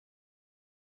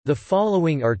The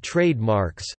following are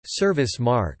trademarks, service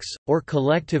marks, or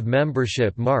collective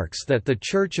membership marks that the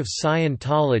Church of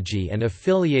Scientology and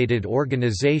affiliated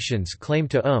organizations claim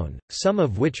to own, some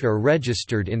of which are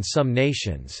registered in some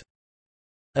nations.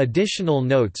 Additional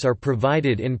notes are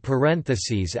provided in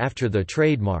parentheses after the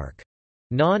trademark.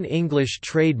 Non-English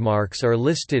trademarks are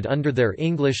listed under their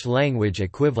English language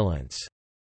equivalents.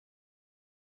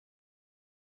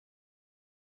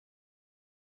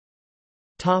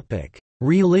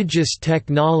 Religious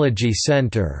Technology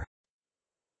Center.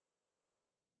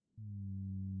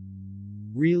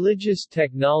 Religious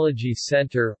Technology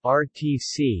Center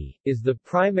 (RTC) is the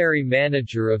primary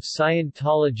manager of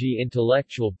Scientology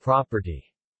intellectual property.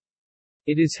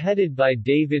 It is headed by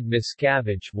David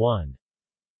Miscavige. 1.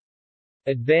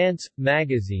 Advance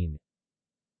Magazine,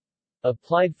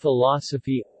 Applied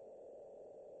Philosophy,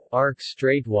 ARC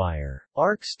Straightwire.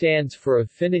 ARC stands for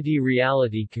Affinity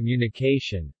Reality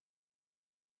Communication.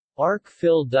 ARC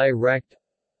Phil Direct.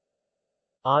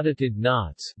 Audited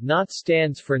Knots. KNOT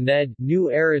stands for NED,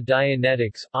 New Era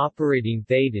Dianetics, Operating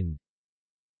Thetan.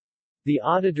 The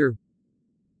Auditor.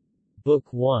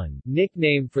 Book 1,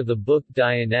 nickname for the book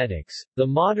Dianetics, The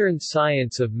Modern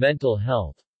Science of Mental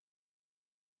Health.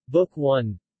 Book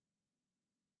 1.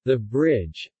 The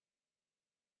Bridge.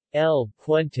 El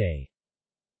Puente.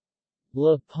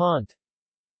 La Pont.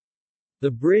 The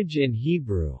Bridge in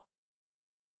Hebrew.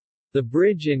 The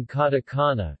Bridge in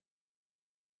Katakana.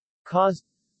 Cause.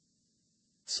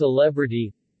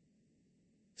 Celebrity.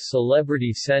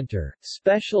 Celebrity Center,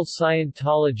 special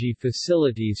Scientology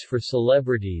facilities for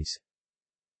celebrities.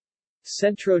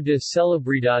 Centro de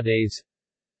Celebridades.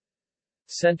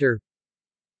 Center.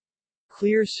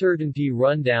 Clear Certainty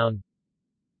Rundown.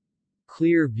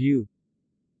 Clear View.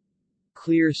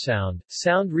 Clear Sound,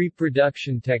 sound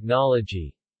reproduction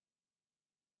technology.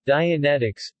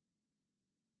 Dianetics.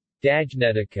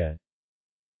 Dianetica.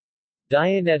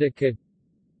 Dianetica.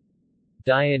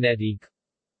 Dianetique.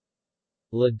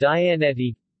 La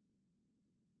Dianetique.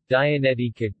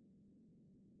 Dianetica.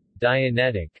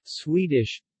 Dianetic,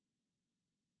 Swedish.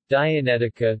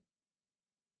 Dianetica.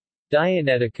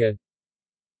 Dianetica.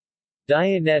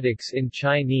 Dianetics in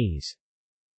Chinese.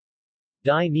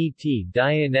 Dianeti,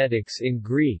 Dianetics in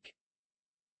Greek.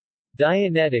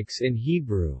 Dianetics in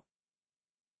Hebrew.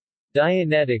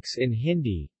 Dianetics in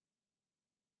Hindi.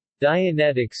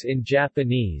 Dianetics in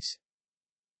Japanese.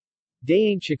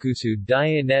 Dainchikusu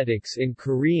Dianetics in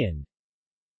Korean.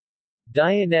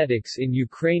 Dianetics in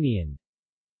Ukrainian.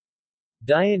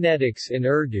 Dianetics in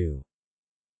Urdu.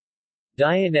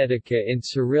 Dianetica in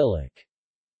Cyrillic.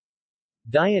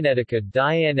 Dianetica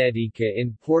Dianetica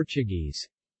in Portuguese.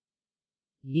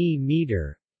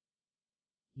 E-meter.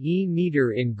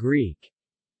 E-meter in Greek.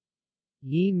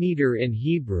 E-meter in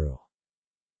Hebrew.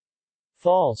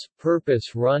 False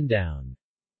Purpose Rundown.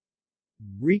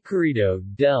 Requerido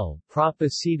del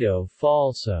Proposito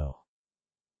Falso.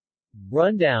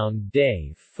 Rundown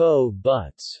de faux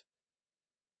buts.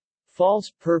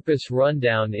 False Purpose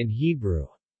Rundown in Hebrew.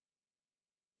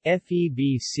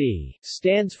 FEBC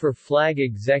stands for Flag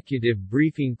Executive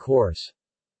Briefing Course.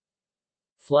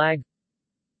 Flag.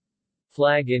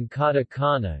 Flag in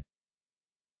Katakana.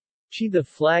 Chi the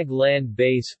Flag Land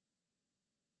Base.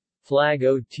 Flag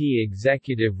OT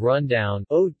Executive Rundown.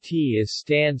 OT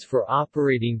stands for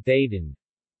Operating Thetan.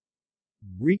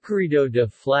 Requerido de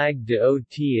Flag de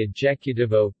OT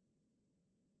Ejecutivo.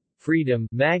 Freedom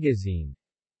Magazine.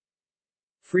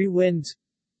 Free Winds.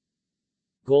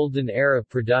 Golden Era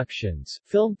Productions,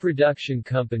 film production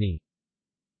company.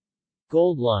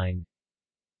 Goldline.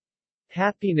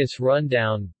 Happiness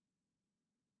Rundown.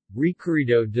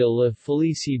 Requerido de la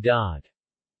Felicidad.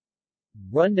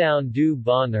 Rundown du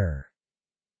Bonheur.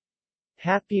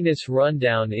 Happiness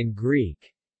Rundown in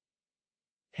Greek.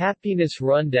 Happiness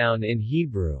Rundown in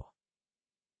Hebrew.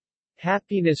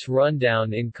 Happiness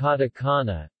Rundown in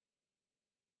Katakana.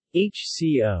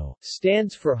 HCO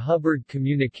stands for Hubbard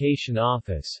Communication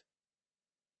Office.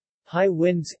 High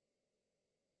Winds.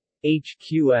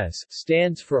 HQS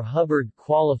stands for Hubbard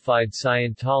Qualified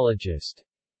Scientologist.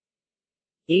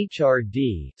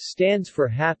 HRD stands for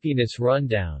Happiness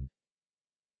Rundown.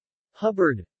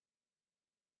 Hubbard.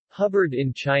 Hubbard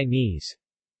in Chinese.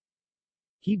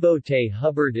 Hibote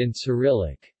Hubbard in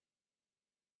Cyrillic.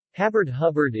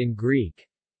 Hubbard in Greek.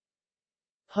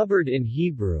 Hubbard in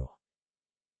Hebrew.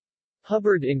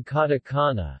 Hubbard in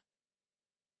Katakana.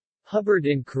 Hubbard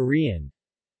in Korean.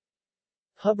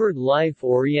 Hubbard Life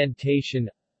Orientation.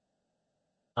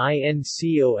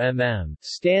 INCOMM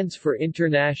stands for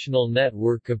International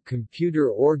Network of Computer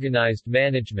Organized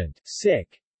Management,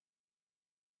 SIC.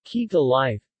 Key to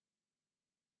Life.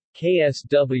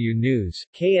 KSW News.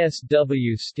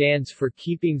 KSW stands for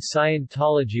Keeping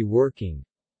Scientology Working.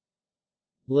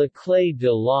 La Clé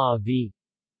de la Vie.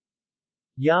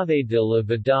 Llave de la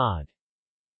Verdad.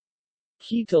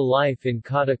 Key to Life in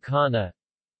Katakana.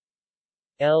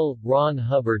 L. Ron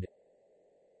Hubbard.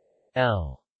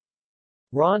 L.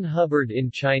 Ron Hubbard in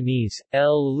Chinese,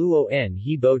 L. Luo N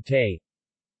Hibo Te.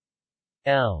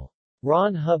 L.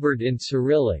 Ron Hubbard in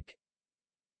Cyrillic.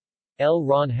 L.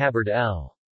 Ron Hubbard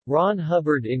L. Ron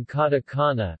Hubbard in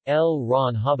Katakana, L.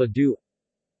 Ron Habadu.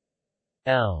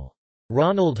 L.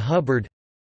 Ronald Hubbard.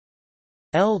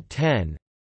 L10,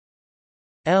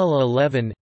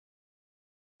 L11,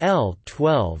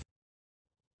 L12.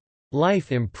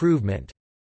 Life improvement.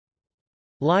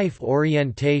 Life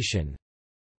orientation.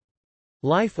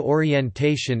 Life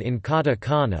orientation in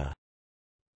Katakana.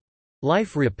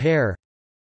 Life repair.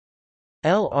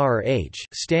 LRH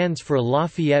stands for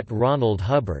Lafayette Ronald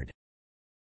Hubbard.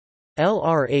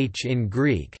 LRH in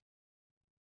Greek.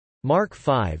 Mark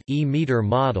 5 E-meter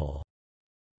model.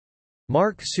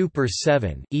 Mark Super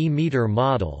 7 E-meter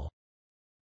model.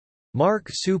 Mark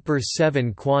Super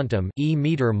 7 Quantum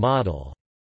E-meter model.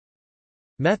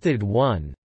 Method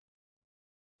 1.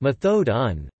 Methode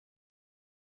 1.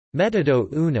 Metodo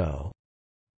uno.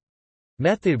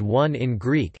 Method 1 in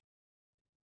Greek.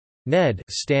 NED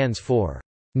stands for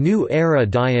New Era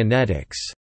Dianetics.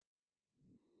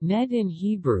 NED in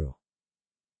Hebrew.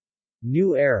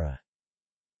 New Era.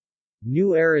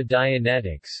 New Era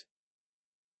Dianetics.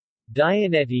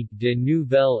 Dianétique de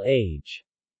Nouvelle Age.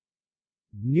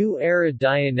 New Era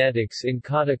Dianetics in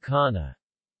Katakana.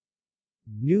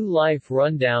 New Life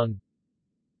Rundown.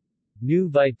 New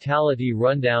Vitality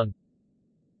Rundown.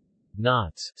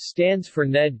 NOTS stands for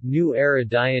NED, New Era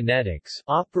Dianetics,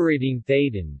 Operating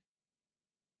Thetan.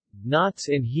 NOTS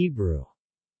in Hebrew.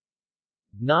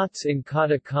 NOTS in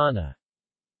Katakana.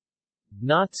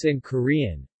 NOTS in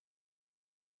Korean.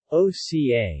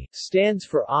 OCA stands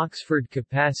for Oxford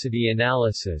Capacity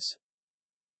Analysis.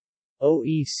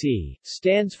 OEC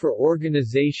stands for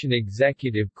Organization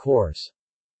Executive Course.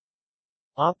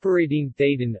 Operating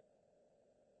Thetan.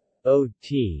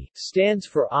 OT stands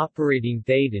for Operating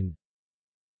Thetan.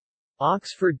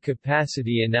 Oxford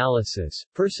Capacity Analysis,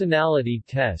 Personality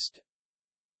Test.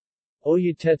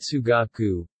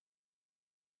 Oyatetsugaku.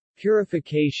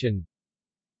 Purification.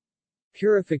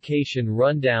 Purification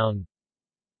Rundown.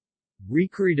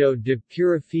 Requerido de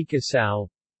Purificação.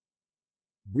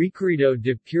 Requerido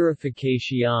de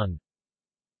Purificación.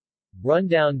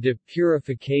 Rundown de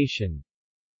Purification.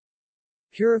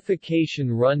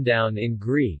 Purification Rundown in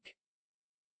Greek.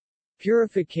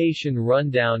 Purification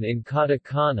Rundown in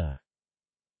Katakana.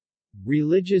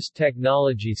 Religious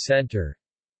Technology Center.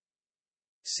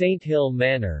 Saint Hill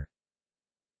Manor.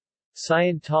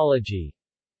 Scientology.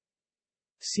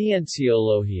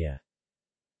 Scienciologia.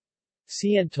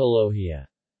 Scientologia.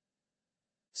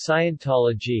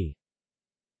 Scientology.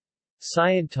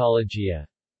 Scientologia.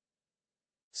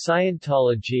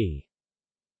 Scientology.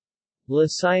 La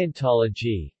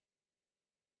Scientology.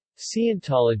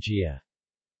 Scientologia.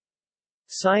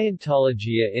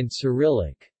 Scientologia in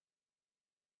Cyrillic.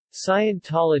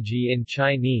 Scientology in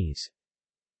Chinese.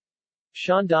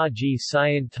 Shandaji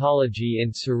Scientology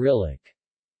in Cyrillic.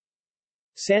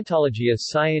 Santologia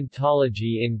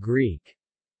Scientology in Greek.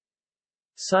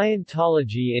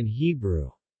 Scientology in Hebrew.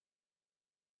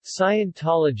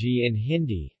 Scientology in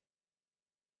Hindi.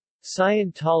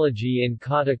 Scientology in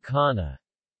Katakana.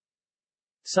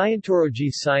 Scientology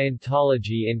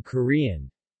Scientology in Korean.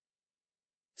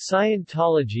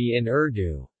 Scientology in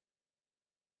Urdu.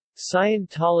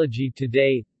 Scientology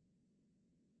Today.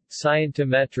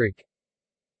 Scientometric.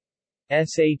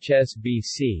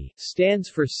 SHSBC stands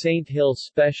for Saint Hill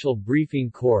Special Briefing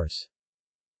Course.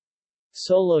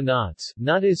 Solo NOTS,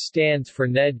 NOTS stands for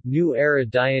NED, New Era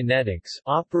Dianetics,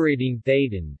 Operating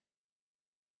Thetan.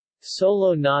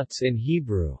 Solo NOTS in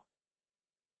Hebrew.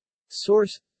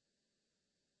 Source.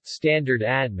 Standard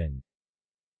Admin.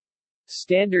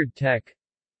 Standard Tech.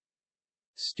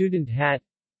 Student Hat.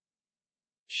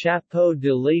 Chapeau de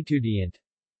l'étudiant.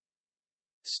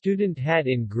 Student Hat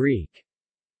in Greek.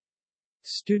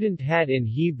 Student Hat in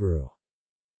Hebrew.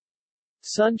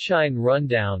 Sunshine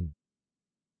Rundown.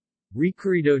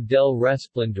 Requerido del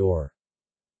Resplendor.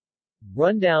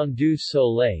 Rundown du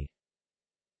Soleil.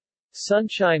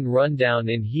 Sunshine Rundown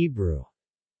in Hebrew.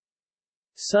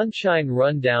 Sunshine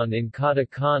Rundown in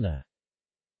Katakana.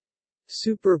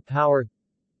 Superpower.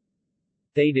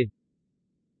 Theta.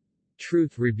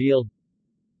 Truth Revealed.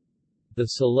 The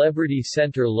Celebrity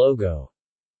Center logo.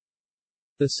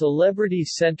 The Celebrity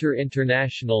Center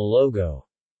International logo.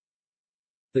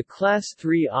 The Class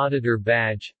 3 Auditor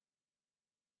Badge.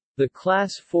 The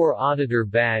Class 4 Auditor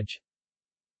Badge,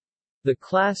 the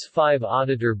Class 5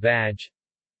 Auditor Badge,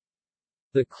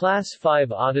 the Class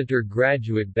 5 Auditor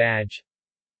Graduate Badge,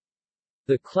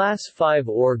 the Class 5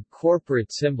 Org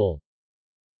Corporate Symbol,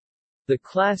 the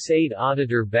Class 8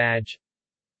 Auditor Badge,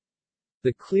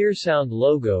 the ClearSound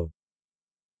logo,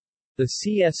 the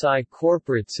CSI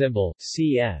Corporate Symbol,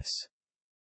 CS.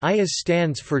 IS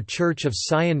stands for Church of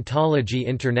Scientology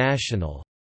International.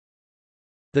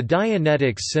 The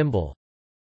Dianetics symbol.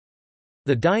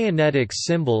 The Dianetics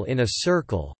symbol in a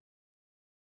circle.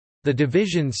 The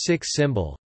Division 6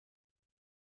 symbol.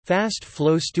 Fast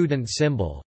Flow Student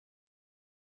symbol.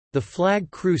 The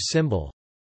Flag Crew symbol.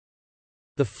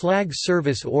 The Flag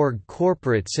Service Org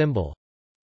corporate symbol.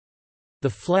 The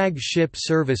Flagship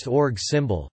Service Org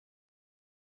symbol.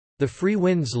 The Free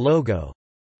Winds logo.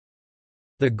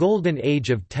 The Golden Age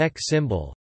of Tech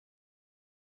symbol.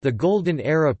 The Golden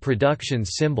Era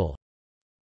Productions symbol.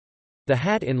 The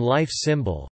Hat in Life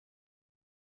symbol.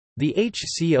 The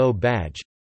HCO badge.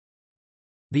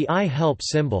 The I Help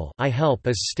symbol. I Help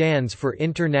stands for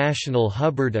International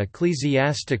Hubbard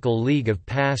Ecclesiastical League of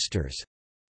Pastors.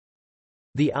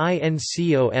 The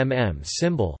INCOMM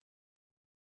symbol.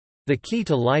 The Key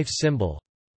to Life symbol.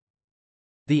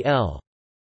 The L.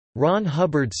 Ron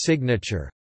Hubbard signature.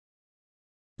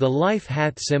 The Life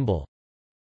Hat symbol.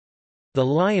 The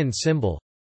Lion symbol.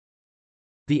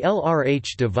 The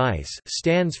LRH device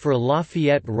stands for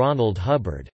Lafayette Ronald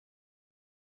Hubbard.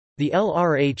 The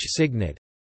LRH signet.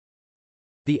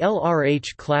 The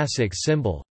LRH Classic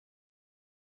symbol.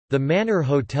 The Manor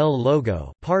Hotel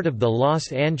logo, part of the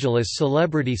Los Angeles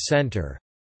Celebrity Center.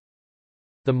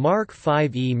 The Mark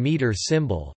 5E meter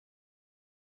symbol.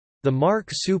 The Mark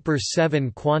Super 7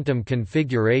 quantum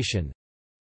configuration.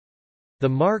 The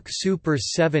Mark Super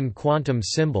 7 quantum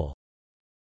symbol.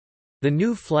 The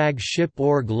new Flagship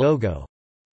Org logo.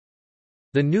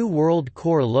 The New World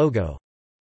Core logo.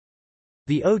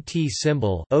 The OT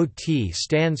symbol. OT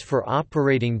stands for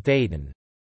Operating Thetan.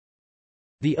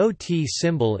 The OT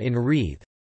symbol in wreath.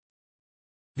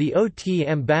 The OT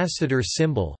Ambassador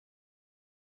symbol.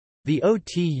 The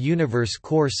OT Universe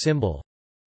Core symbol.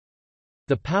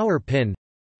 The Power Pin.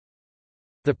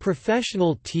 The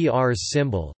Professional TRs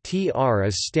symbol. TR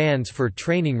stands for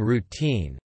Training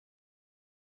Routine.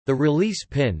 The Release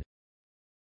Pin.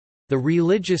 The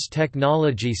Religious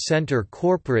Technology Center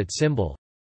corporate symbol.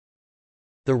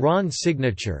 The RON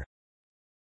signature.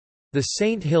 The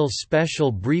St. Hill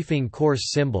Special Briefing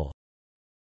Course symbol.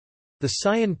 The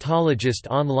Scientologist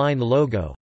online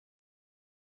logo.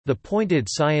 The Pointed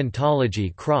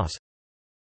Scientology cross.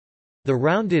 The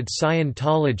Rounded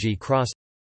Scientology cross.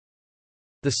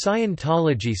 The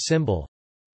Scientology symbol.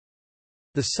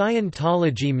 The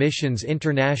Scientology Missions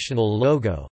International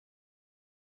logo.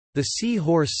 The Sea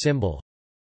Horse symbol.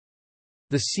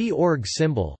 The Sea Org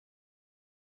symbol.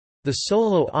 The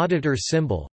Solo Auditor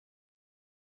symbol.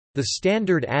 The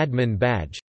Standard Admin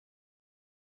badge.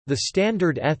 The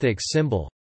Standard Ethics symbol.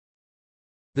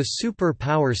 The Super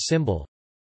Power symbol.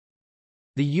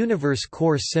 The Universe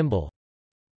Core symbol.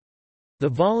 The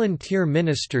Volunteer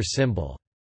Minister symbol.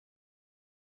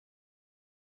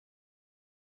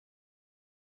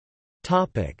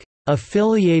 Topic: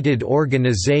 Affiliated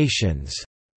organizations.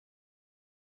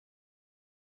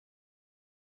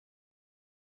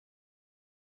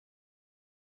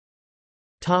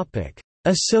 Topic: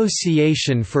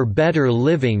 Association for Better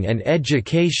Living and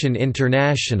Education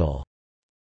International.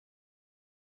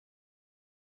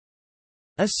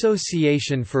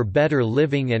 Association for Better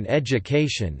Living and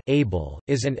Education (ABLE)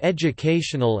 is an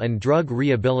educational and drug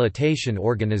rehabilitation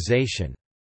organization.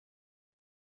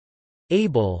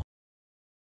 ABLE,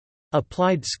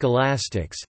 Applied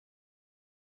Scholastics,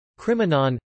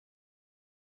 Criminon,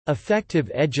 Effective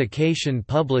Education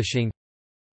Publishing,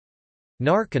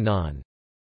 Narconon,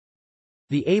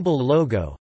 the ABLE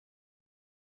logo,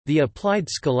 the Applied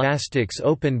Scholastics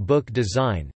Open Book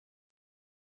Design,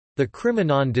 the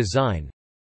Criminon Design,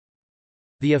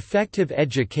 the Effective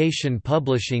Education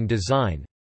Publishing Design,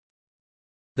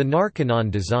 the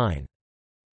Narconon Design.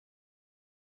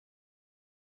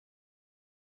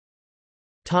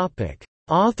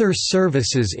 Author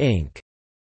Services Inc.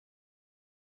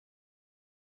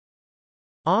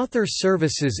 Author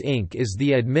Services Inc. is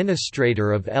the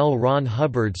administrator of L. Ron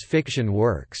Hubbard's fiction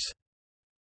works.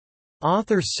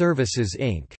 Author Services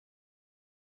Inc.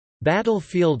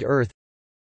 Battlefield Earth,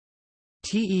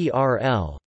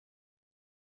 TERL.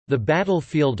 The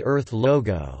Battlefield Earth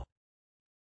logo.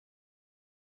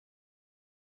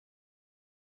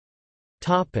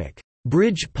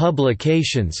 Bridge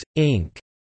Publications, Inc.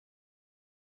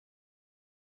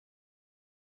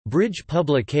 Bridge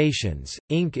Publications,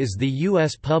 Inc. is the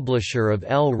U.S. publisher of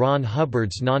L. Ron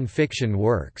Hubbard's nonfiction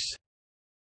works.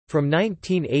 From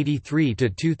 1983 to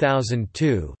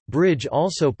 2002, Bridge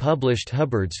also published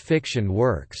Hubbard's fiction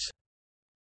works.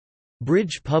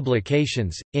 Bridge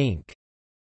Publications, Inc.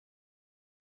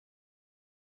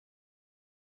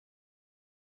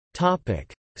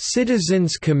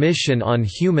 Citizens Commission on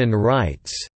Human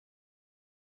Rights.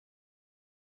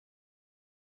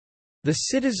 The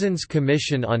Citizens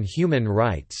Commission on Human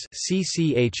Rights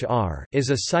 (CCHR)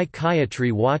 is a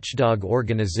psychiatry watchdog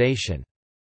organization.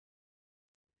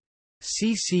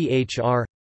 CCHR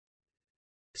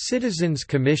Citizens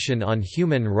Commission on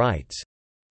Human Rights.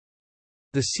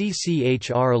 The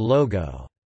CCHR logo.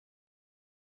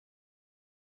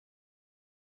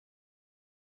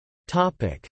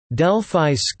 Topic: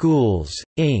 Delphi Schools,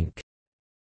 Inc.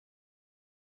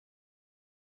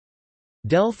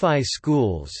 Delphi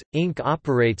Schools, Inc.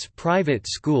 operates private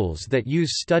schools that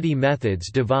use study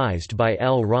methods devised by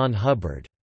L. Ron Hubbard.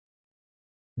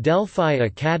 Delphi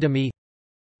Academy,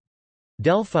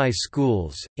 Delphi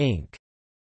Schools, Inc.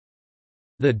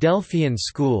 The Delphian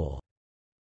School.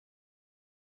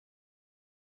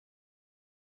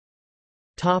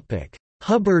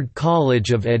 Hubbard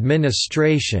College of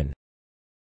Administration.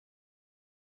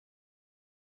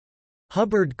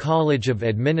 Hubbard College of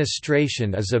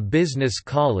Administration is a business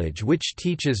college which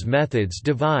teaches methods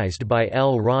devised by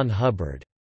L. Ron Hubbard.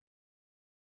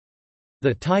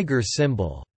 The tiger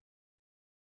symbol.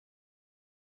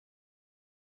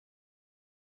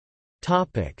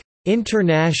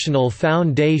 International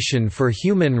Foundation for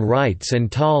Human Rights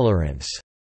and Tolerance.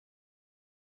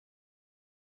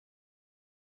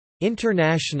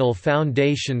 International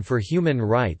Foundation for Human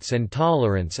Rights and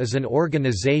Tolerance is an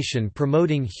organization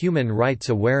promoting human rights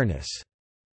awareness.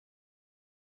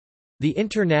 The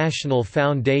International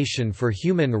Foundation for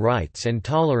Human Rights and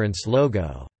Tolerance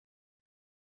logo.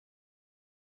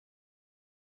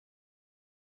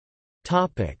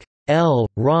 L.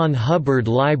 Ron Hubbard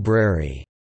Library.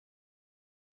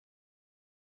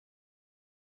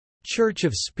 Church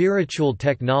of Spiritual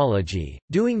Technology,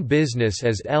 doing business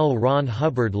as L. Ron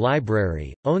Hubbard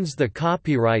Library, owns the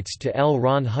copyrights to L.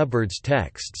 Ron Hubbard's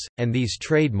texts, and these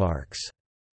trademarks.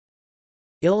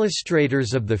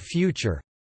 Illustrators of the Future,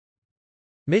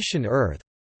 Mission Earth,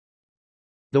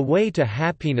 The Way to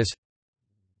Happiness,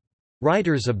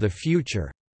 Writers of the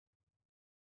Future,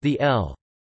 the L.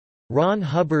 Ron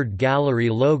Hubbard Gallery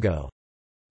logo,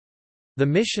 the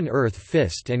Mission Earth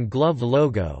fist and glove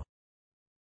logo,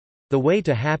 The Way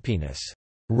to Happiness,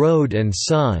 Road and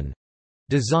Sun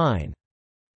design.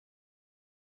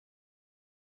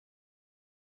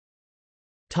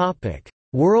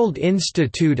 World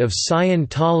Institute of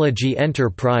Scientology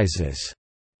Enterprises.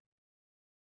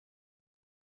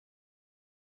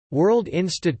 World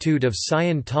Institute of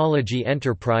Scientology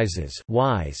Enterprises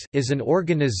 (WISE) is an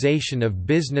organization of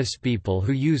businesspeople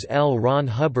who use L. Ron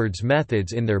Hubbard's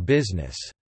methods in their business.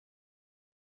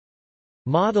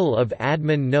 Model of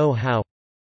Admin Know-How.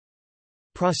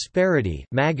 Prosperity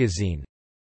magazine.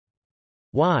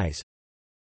 WISE.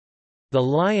 The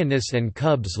Lioness and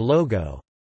Cubs logo.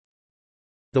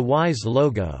 The WISE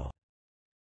logo.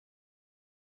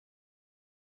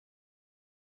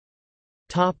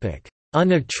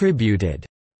 Unattributed.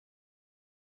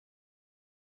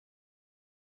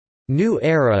 New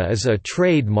Era is a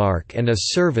trademark and a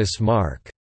service mark.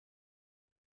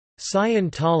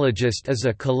 Scientologist is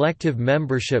a collective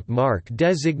membership mark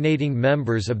designating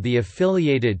members of the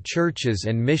affiliated churches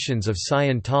and missions of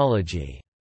Scientology.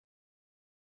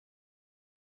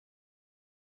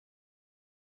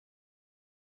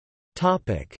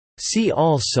 See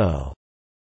also: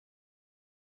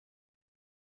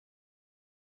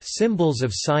 Symbols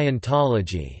of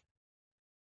Scientology.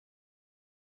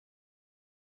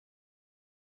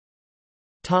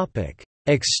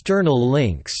 External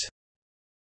links: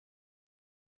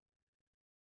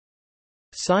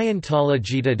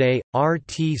 Scientology Today,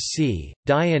 RTC,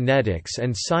 Dianetics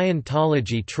and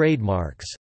Scientology trademarks.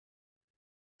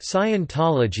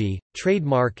 Scientology,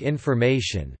 trademark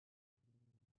information.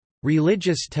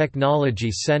 Religious Technology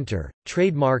Center,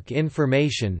 trademark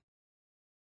information.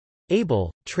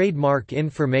 ABLE, trademark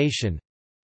information.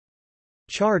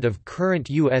 Chart of current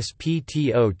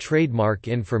USPTO trademark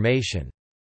information.